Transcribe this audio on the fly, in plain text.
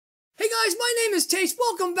guys, my name is Taste.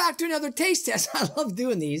 Welcome back to another taste test. I love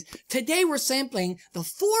doing these. Today we're sampling the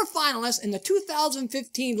 4 finalists in the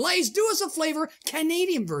 2015 Lay's Do Us A Flavor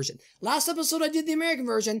Canadian version. Last episode I did the American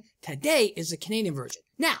version. Today is the Canadian version.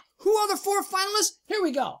 Now, who are the 4 finalists? Here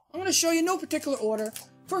we go. I'm going to show you no particular order.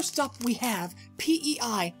 First up we have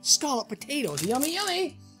PEI scallop potatoes. Yummy,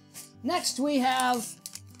 yummy. Next we have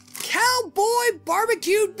Cowboy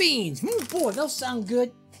barbecued beans. Boy, those sound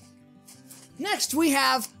good. Next we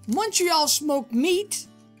have Montreal smoked meat,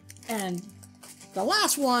 and the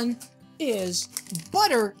last one is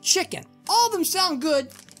butter chicken. All of them sound good.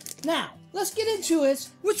 Now, let's get into it.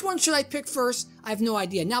 Which one should I pick first? I have no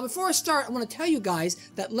idea. Now, before I start, I want to tell you guys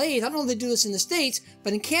that Lay's, I don't know if they do this in the States,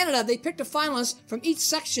 but in Canada, they picked a finalist from each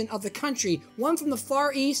section of the country. One from the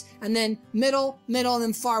far east, and then middle, and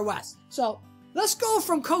then far west. So, let's go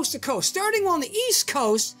from coast to coast. Starting on the East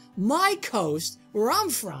Coast, my coast, where I'm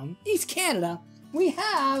from, East Canada, we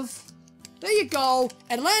have, there you go,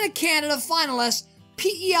 Atlantic Canada finalist,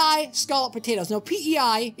 PEI scallop potatoes. Now,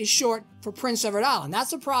 PEI is short for Prince Edward Island.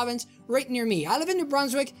 That's a province right near me. I live in New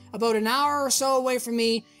Brunswick. About an hour or so away from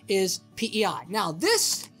me is PEI. Now,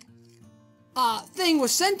 this thing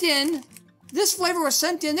was sent in. This flavor was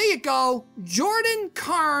sent in. There you go. Jordan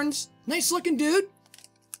Carnes. Nice looking dude.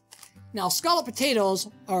 Now, scallop potatoes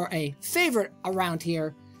are a favorite around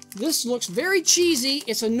here. This looks very cheesy.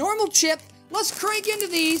 It's a normal chip. Let's crank into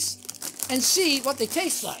these and see what they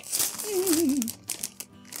taste like.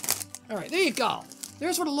 All right, there you go.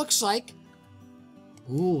 There's what it looks like.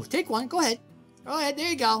 Ooh, take one. Go ahead. Go ahead. There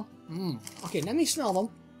you go. Okay, let me smell them.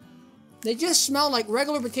 They just smell like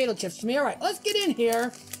regular potato chips to me. All right, let's get in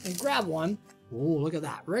here and grab one. Ooh, look at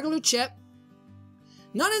that. Regular chip.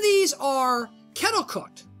 None of these are kettle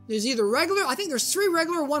cooked. There's either regular, I think there's 3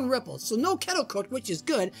 regular, 1 ripple. So no kettle cooked, which is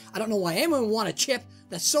good. I don't know why anyone would want a chip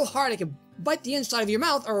that's so hard it can bite the inside of your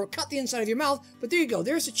mouth or cut the inside of your mouth. But there you go.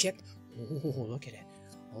 There's a chip. Oh, look at it.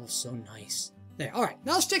 Oh, so nice. There. All right.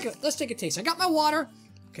 Now let's take a taste. I got my water.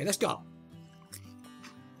 Okay, let's go.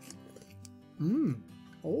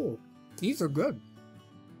 Oh, these are good.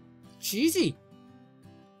 Cheesy.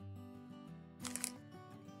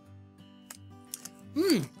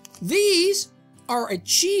 These are a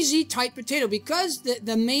cheesy type potato because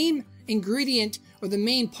the main ingredient or the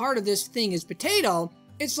main part of this thing is potato.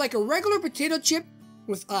 It's like a regular potato chip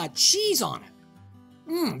with cheese on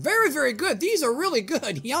it. Very, very good. These are really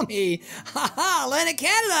good. Yummy. Haha, Atlantic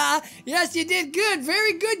Canada. Yes, you did good.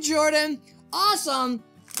 Very good, Jordan. Awesome.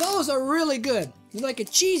 Those are really good. They're like a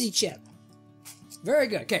cheesy chip. Very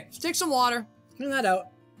good. Okay, stick some water. Clean that out.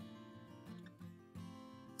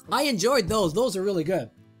 I enjoyed those. Those are really good.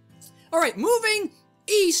 All right, moving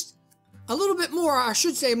east a little bit more, I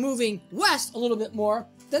should say moving west a little bit more.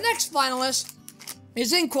 The next finalist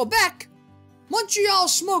is in Quebec, Montreal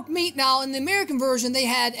smoked meat. Now, in the American version, they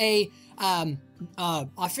had a,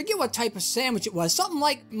 I forget what type of sandwich it was, something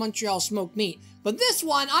like Montreal smoked meat. But this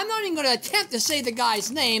one, I'm not even going to attempt to say the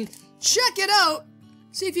guy's name. Check it out.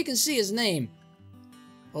 See if you can see his name.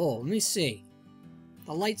 Oh, let me see.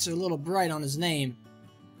 The lights are a little bright on his name.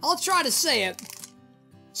 I'll try to say it.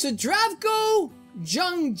 Zdravko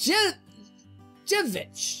Gunjevich.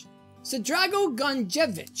 Zdravko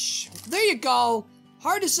Gunjevich. There you go.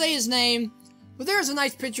 Hard to say his name, but there's a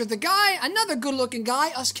nice picture of the guy. Another good-looking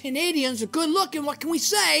guy. Us Canadians are good-looking. What can we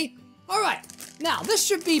say? All right. Now, this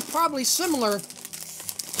should be probably similar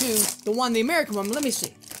to the one, the American one. But let me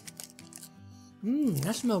see.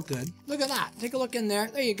 That smells good. Look at that. Take a look in there.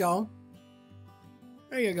 There you go.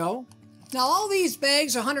 There you go. Now, all these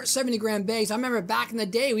bags are 170-gram bags. I remember back in the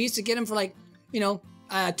day, we used to get them for like,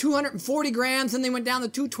 240 grams, then they went down to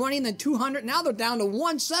 220, and then 200. Now they're down to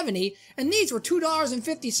 170, and these were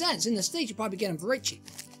 $2.50. In the States, you probably get them for very cheap.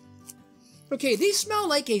 Okay, these smell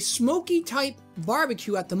like a smoky-type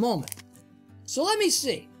barbecue at the moment. So let me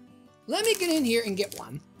see. Let me get in here and get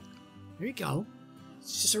one. Here you go.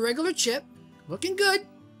 It's just a regular chip. Looking good.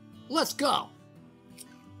 Let's go.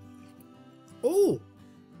 Oh.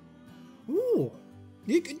 Ooh,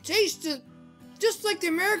 you can taste it just like the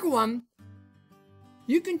American one.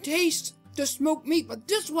 You can taste the smoked meat, but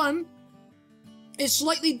this one is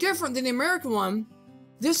slightly different than the American one.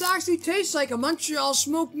 This actually tastes like a Montreal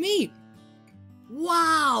smoked meat.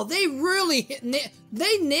 Wow, they really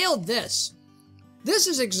they nailed this. This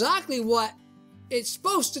is exactly what it's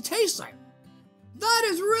supposed to taste like. That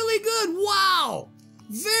is really good. Wow,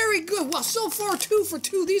 very good. Well, so far 2 for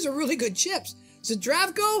 2. These are really good chips.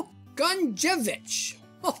 Zdravko Gunjevich.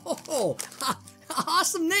 Oh,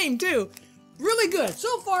 awesome name too. Really good.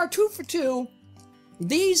 So far, 2 for 2.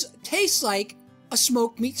 These taste like a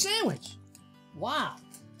smoked meat sandwich. Wow.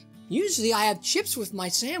 Usually I have chips with my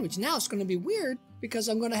sandwich. Now it's going to be weird because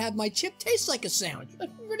I'm going to have my chip taste like a sandwich.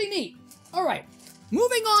 That's pretty neat. All right.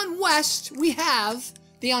 Moving on west, we have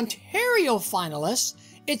the Ontario finalists.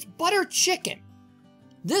 It's butter chicken.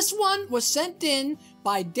 This one was sent in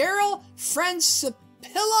by Daryl Friendsipilli.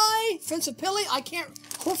 I can't,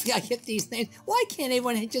 hopefully I get these names. Why can't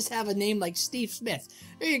anyone just have a name like Steve Smith?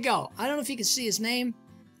 There you go. I don't know if you can see his name.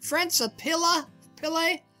 Friendsipilli.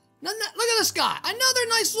 Look at this guy. Another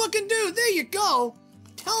nice looking dude. There you go.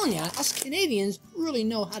 I'm telling you, us Canadians really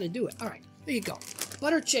know how to do it. All right, there you go.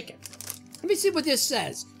 Butter chicken. Let me see what this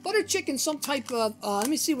says. Butter chicken, some type of, let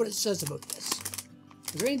me see what it says about this.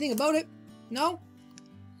 Is there anything about it? No?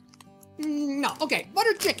 No. Okay,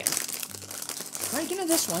 butter chicken. Crank into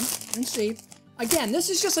this one and see. Again,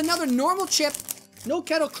 this is just another normal chip. No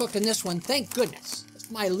kettle cooked in this one, thank goodness.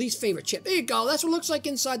 It's my least favorite chip. There you go. That's what it looks like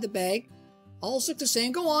inside the bag. All look the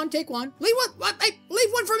same. Go on, take one. Leave one. Hey,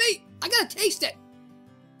 leave one for me. I gotta taste it.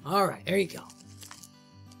 All right, there you go.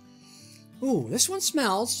 Ooh, this one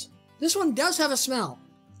smells. This one does have a smell.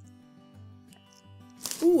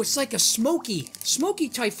 Ooh, it's like a smoky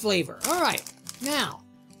type flavor. All right, now,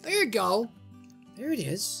 there you go. There it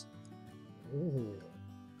is. Ooh,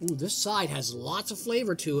 this side has lots of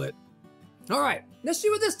flavor to it. All right, let's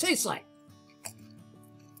see what this tastes like.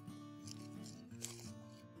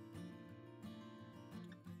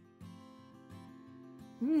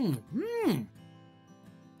 It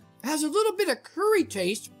has a little bit of curry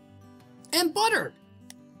taste and butter.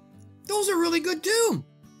 Those are really good too.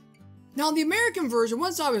 Now, in the American version,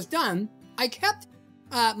 once I was done, I kept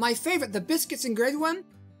my favorite, the biscuits and gravy one.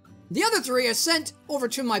 The other three I sent over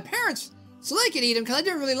to my parents so they could eat them because I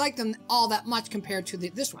didn't really like them all that much compared to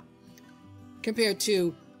this one. Compared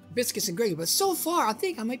to biscuits and gravy. But so far, I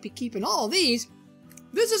think I might be keeping all of these.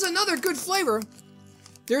 This is another good flavor.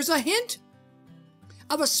 There's a hint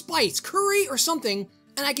of a spice, curry or something,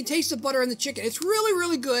 and I can taste the butter in the chicken. It's really,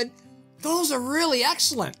 really good. Those are really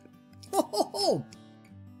excellent. You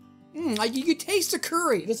can taste the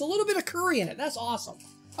curry. There's a little bit of curry in it. That's awesome.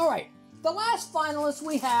 All right, the last finalist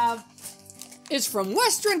we have is from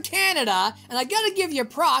Western Canada, and I gotta give you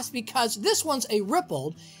props because this one's a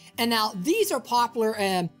rippled, and now these are popular,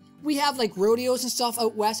 and we have like rodeos and stuff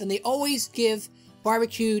out west, and they always give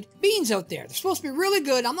barbecued beans out there. They're supposed to be really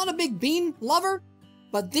good. I'm not a big bean lover,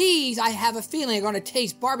 but these, I have a feeling, are going to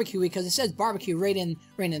taste barbecue because it says barbecue right in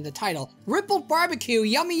the title. Rippled barbecue,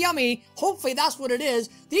 yummy, yummy. Hopefully that's what it is.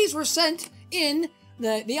 These were sent in,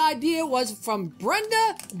 the idea was from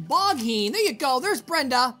Brenda Bogheen. There you go, there's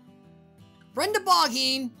Brenda. Brenda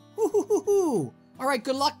Bogheen. All right,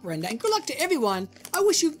 good luck, Brenda. And good luck to everyone. I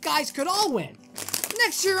wish you guys could all win.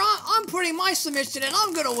 Next year, I'm putting my submission in.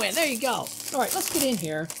 I'm going to win. There you go. All right, let's get in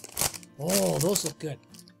here. Oh, those look good.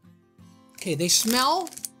 Okay, they smell.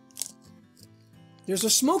 There's a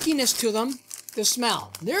smokiness to them. The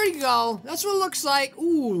smell. There you go. That's what it looks like.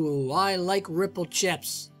 Ooh, I like ripple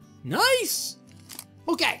chips. Nice.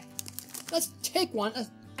 Okay, let's take one.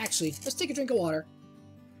 Actually, let's take a drink of water.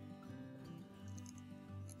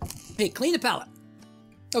 Hey, clean the palate.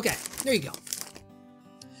 Okay, there you go.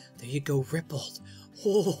 There you go, rippled.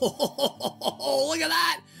 Oh, look at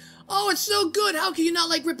that. Oh, it's so good. How can you not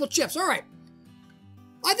like rippled chips? All right.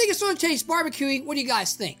 I think it's going to taste barbecue-y. What do you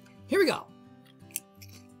guys think? Here we go.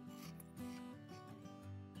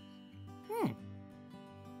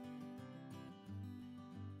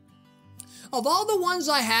 Of all the ones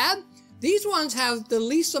I had, these ones have the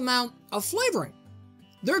least amount of flavoring.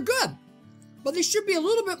 They're good, but they should be a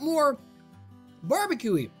little bit more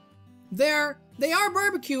barbecue-y. They are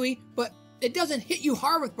barbecue-y, but it doesn't hit you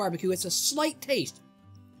hard with barbecue. It's a slight taste.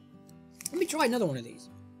 Let me try another one of these.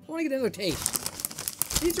 I want to get another taste.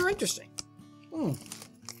 These are interesting.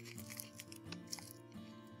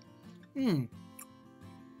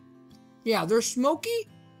 Yeah, they're smoky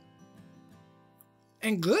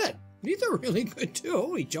and good. These are really good too.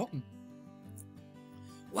 Holy jumping.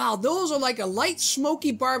 Wow, those are like a light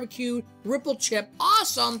smoky barbecue ripple chip.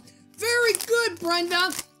 Awesome. Very good,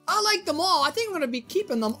 Brenda. I like them all. I think I'm going to be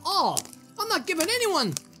keeping them all. I'm not giving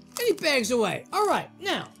anyone any bags away. All right,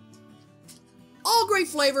 now, all great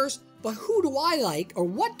flavors. But who do I like, or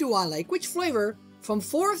what do I like? Which flavor from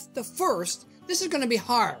fourth to first? This is going to be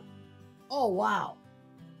hard. Oh, wow.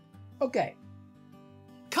 Okay.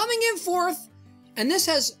 Coming in fourth, and this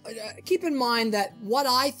has, keep in mind that what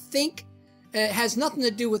I think has nothing to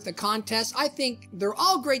do with the contest. I think they're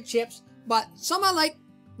all great chips, but some I like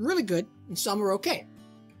really good, and some are okay.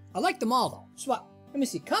 I like them all, though. So, let me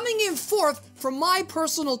see. Coming in fourth, for my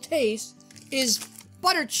personal taste, is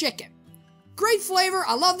butter chicken. Great flavor.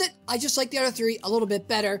 I loved it. I just like the other three a little bit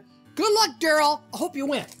better. Good luck, Daryl. I hope you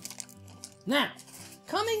win. Now,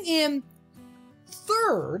 coming in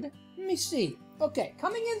third, let me see. Okay,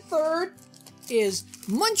 coming in third is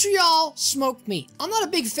Montreal smoked meat. I'm not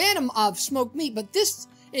a big fan of smoked meat, but this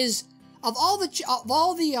is, of all the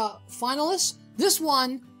finalists, this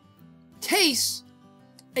one tastes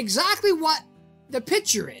exactly what the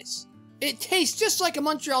picture is. It tastes just like a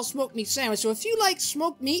Montreal smoked meat sandwich. So if you like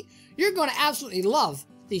smoked meat, you're going to absolutely love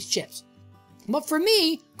these chips. But for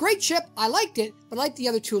me, great chip. I liked it, but I like the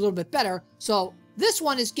other two a little bit better. So this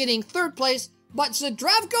one is getting third place. But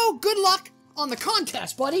Zdravko, good luck on the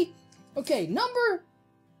contest, buddy. Okay, number...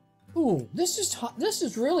 Ooh, this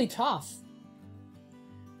is really tough.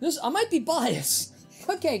 I might be biased.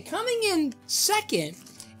 Okay, coming in second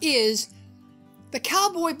is the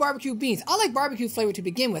Cowboy Barbecue Beans. I like barbecue flavor to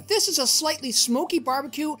begin with. This is a slightly smoky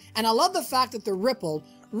barbecue, and I love the fact that they're rippled.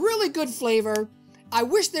 Really good flavor. I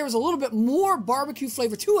wish there was a little bit more barbecue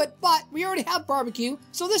flavor to it, but we already have barbecue,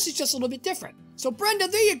 so this is just a little bit different. So Brenda,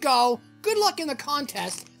 there you go. Good luck in the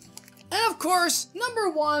contest. And of course, number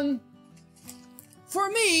one for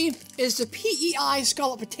me is the PEI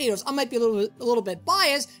scallop potatoes. I might be a little bit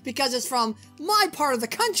biased because it's from my part of the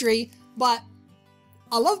country, but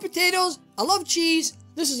I love potatoes, I love cheese.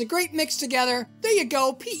 This is a great mix together. There you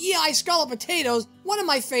go, PEI scallop potatoes, one of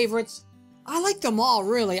my favorites. I like them all,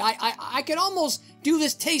 really. I could almost do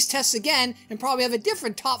this taste test again and probably have a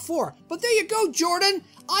different top four. But there you go, Jordan.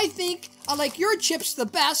 I think I like your chips the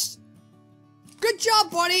best. Good job,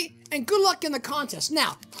 buddy, and good luck in the contest.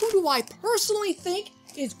 Now, who do I personally think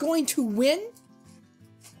is going to win?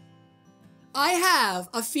 I have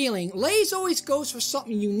a feeling Lay's always goes for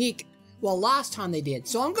something unique. Well, last time they did.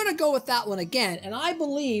 So I'm going to go with that one again. And I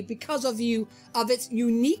believe because of its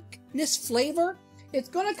uniqueness flavor, it's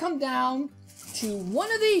going to come down to one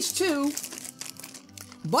of these two.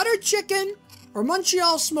 Buttered chicken or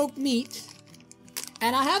Montreal smoked meat.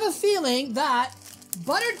 And I have a feeling that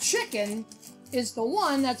buttered chicken is the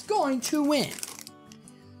one that's going to win.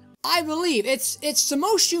 I believe it's the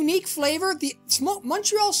most unique flavor. The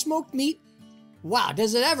Montreal smoked meat. Wow,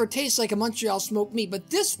 does it ever taste like a Montreal smoked meat? But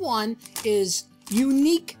this one is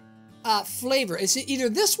unique flavor. It's either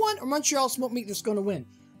this one or Montreal smoked meat that's going to win.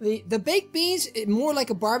 The baked beans is more like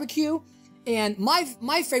a barbecue, and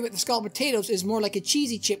my favorite, the scalloped potatoes, is more like a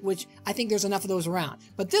cheesy chip, which I think there's enough of those around.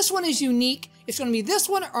 But this one is unique. It's going to be this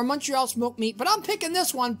one or Montreal smoked meat, but I'm picking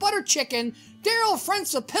this one, butter chicken, Daryl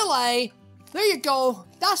Francipille. There you go.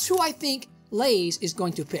 That's who I think Lay's is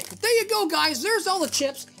going to pick. There you go, guys. There's all the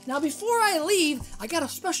chips. Now, before I leave, I got a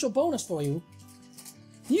special bonus for you.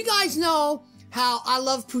 You guys know how I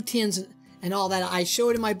love poutines and all that. I show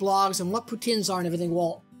it in my blogs and what poutines are and everything.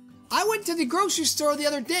 Well, I went to the grocery store the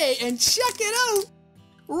other day and check it out.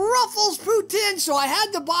 Ruffles poutine, so I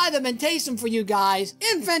had to buy them and taste them for you guys.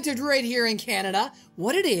 Invented right here in Canada.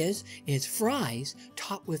 What it is fries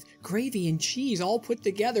topped with gravy and cheese all put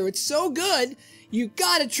together. It's so good. You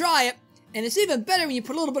gotta try it. And it's even better when you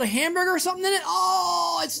put a little bit of hamburger or something in it.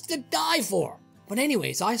 Oh, it's to die for. But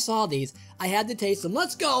anyways, I saw these. I had to taste them.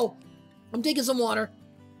 Let's go. I'm taking some water.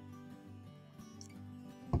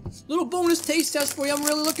 Little bonus taste test for you. I'm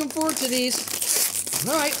really looking forward to these.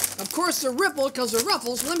 All right. Of course, they're rippled because they're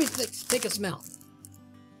ruffles. Let me take a smell.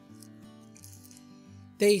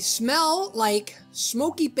 They smell like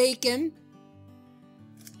smoky bacon.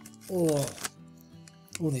 Oh,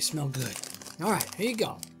 they smell good. All right, here you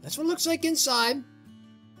go. That's what it looks like inside.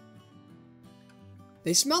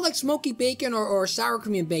 They smell like smoky bacon or sour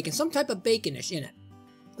cream and bacon. Some type of baconish in it.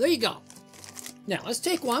 There you go. Now, let's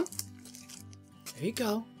take one. There you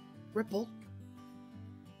go. Ripple.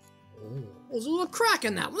 Oh, there's a little crack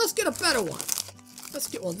in that one. Let's get a better one. Let's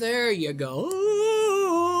get one. There you go.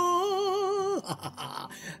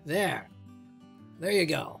 There. There you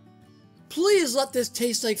go. Please let this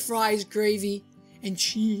taste like fries, gravy, and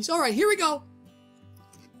cheese. All right, here we go.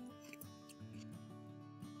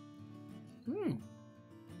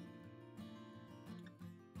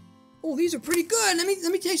 Oh, these are pretty good. Let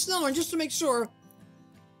me taste another one just to make sure.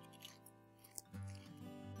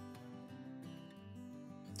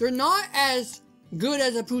 They're not as good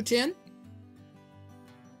as a poutine,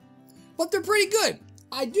 but they're pretty good.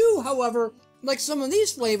 I do, however, like some of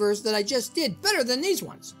these flavors that I just did better than these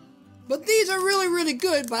ones. But these are really, really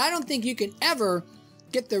good, but I don't think you can ever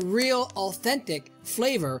get the real, authentic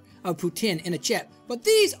flavor of poutine in a chip. But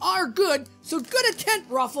these are good, so good attempt,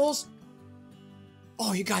 Ruffles.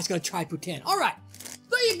 Oh, you guys gotta try poutine. All right,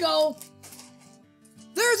 there you go.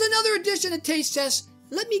 There's another edition of Taste Test.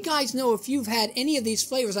 Let me guys know if you've had any of these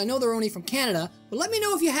flavors. I know they're only from Canada, but let me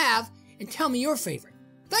know if you have and tell me your favorite.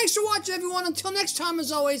 Thanks for watching, everyone. Until next time,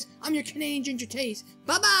 as always, I'm your Canadian Ginger Taste.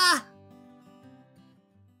 Bye-bye.